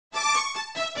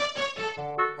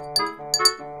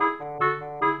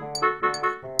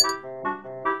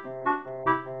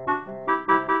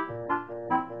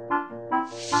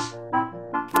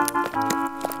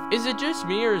Is it just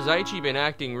me, or has Aichi been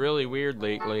acting really weird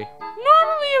lately?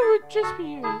 Normally it would just be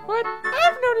you, but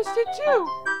I've noticed it too.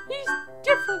 He's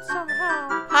different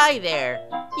somehow. Hi there.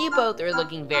 You both are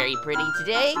looking very pretty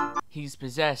today. He's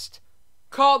possessed.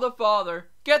 Call the father.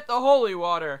 Get the holy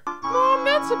water. Mom,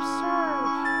 that's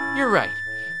absurd. You're right.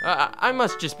 I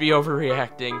must just be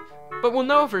overreacting. But we'll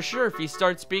know for sure if he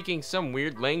starts speaking some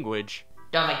weird language.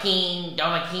 Domakin,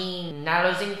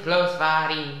 nalos close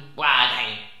varin,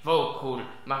 wadai, vokul,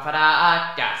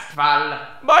 mafara gastval.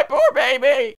 My poor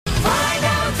baby!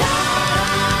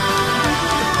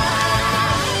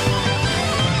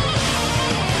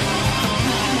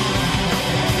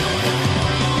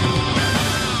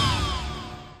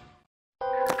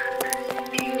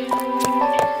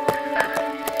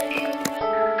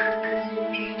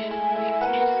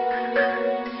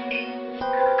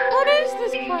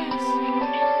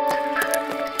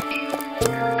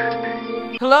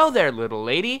 Hello there, little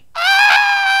lady.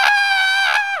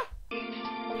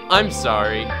 I'm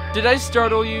sorry. Did I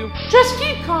startle you? Just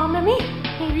keep calm, Emmy.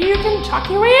 Maybe you can talk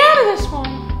your way out of this one.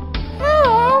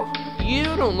 Hello.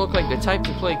 You don't look like the type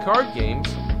to play card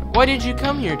games. Why did you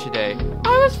come here today?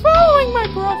 I was following my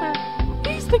brother.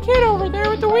 He's the kid over there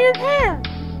with the weird hair.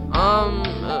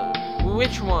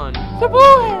 Which one? The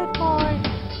blue-haired boy.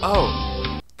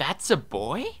 Oh, that's a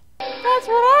boy? That's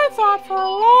what I thought for a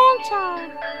long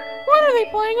time. What are they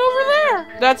playing over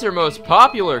there? That's our most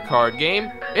popular card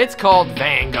game. It's called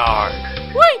Vanguard.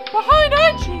 Wait, behind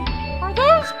Aichi, are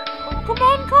those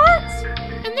Pokemon cards?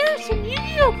 And there's some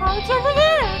Yu-Gi-Oh cards over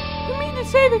there. You mean to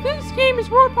say that this game is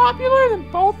more popular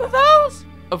than both of those?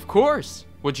 Of course.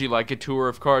 Would you like a tour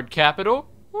of Card Capital?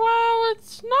 Well,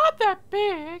 it's not that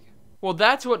big. Well,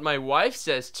 that's what my wife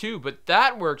says too, but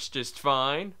that works just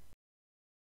fine.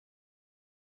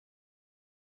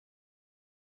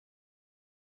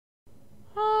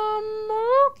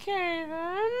 Okay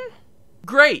then.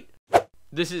 Great!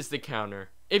 This is the counter.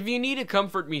 If you need to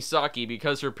comfort Misaki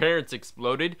because her parents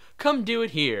exploded, come do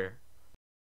it here.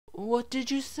 What did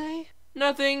you say?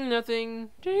 Nothing.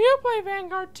 Do you play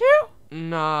Vanguard too?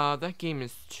 Nah, that game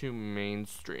is too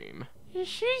mainstream. Is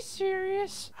she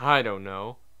serious? I don't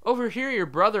know. Over here, your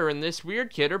brother and this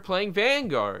weird kid are playing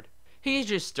Vanguard. He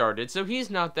just started, so he's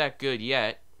not that good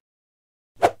yet.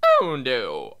 Oh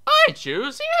no, I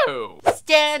choose you!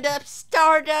 Stand up,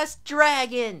 Stardust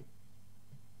Dragon!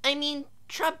 I mean,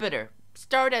 Trumpeter.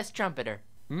 Stardust Trumpeter.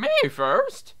 Me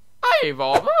first? I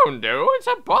evolve Undo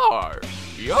into bar.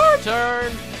 Your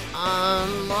turn!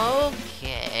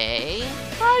 Okay.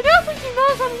 I don't think he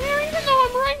knows I'm here even though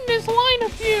I'm writing this line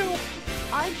of you.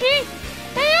 Aichi?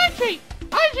 Hey Aichi!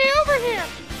 Aichi over here!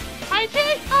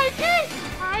 Aichi! Aichi!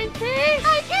 Aichi!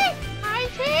 Aichi!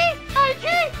 Aichi!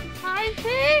 Aichi!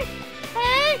 Aichi!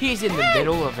 Hey! He's in the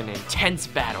middle of an intense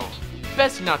battle.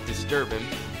 Best not disturb him.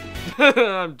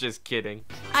 I'm just kidding.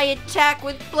 I attack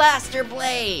with Blaster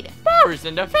Blade! Bar's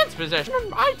in defense position.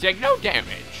 I take no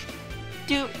damage.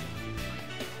 Do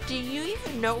you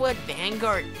even know what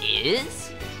Vanguard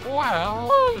is?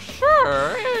 Well,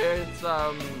 sure. It's,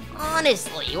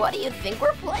 Honestly, what do you think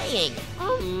we're playing?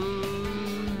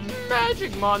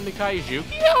 MagicMon The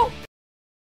Kaijugioh?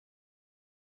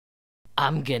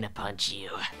 I'm gonna punch you.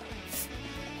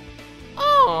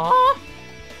 Aww.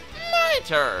 My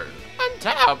turn.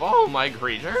 Untap all my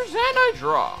creatures and I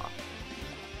draw.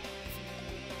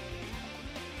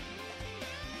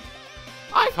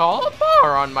 I call a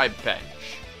bar on my bench.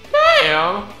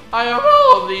 Damn, I have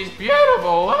all of these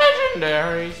beautiful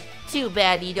legendaries. Too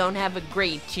bad you don't have a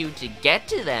grade 2 to get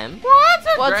to them.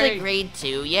 What's a grade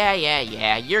 2?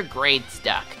 Yeah, your grade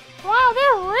stuck. Wow,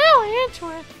 they're really into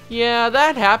it. Yeah,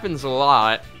 that happens a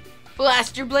lot.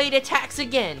 Blaster Blade attacks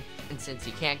again. And since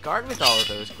you can't guard with all of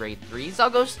those grade 3s, I'll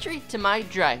go straight to my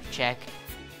drive check.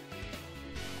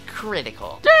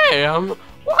 Critical. Damn,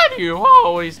 why do you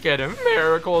always get a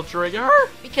miracle trigger?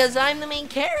 Because I'm the main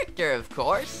character, of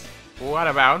course. What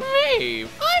about me?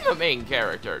 I'm a main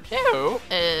character too.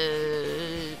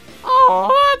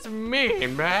 Oh, that's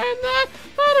mean, man. That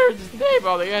hurts his name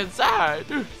on the inside.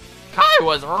 Kai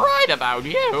was right about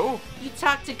you. You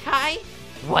talked to Kai?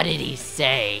 What did he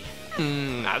say?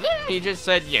 Nothing. He just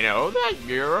said, that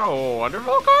you're a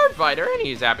wonderful card fighter and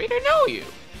he's happy to know you.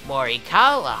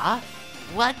 Morikawa?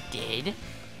 What did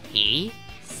he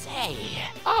say?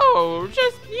 Oh,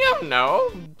 just,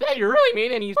 that you're really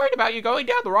mean and he's worried about you going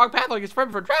down the wrong path like his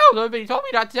friend from childhood, but he told me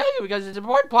not to tell you because it's an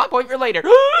important plot point for later.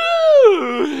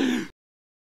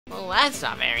 Well, that's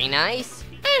not very nice.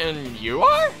 And you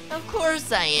are? Of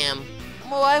course I am.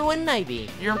 Why wouldn't I be?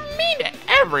 You're mean to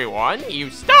everyone. You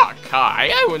stalk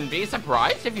Kai. I wouldn't be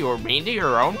surprised if you were mean to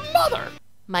your own mother.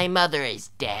 My mother is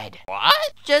dead.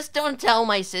 What? Just don't tell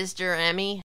my sister,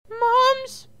 Emmy.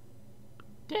 Mom's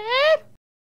dead?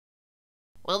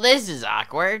 Well, this is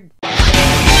awkward.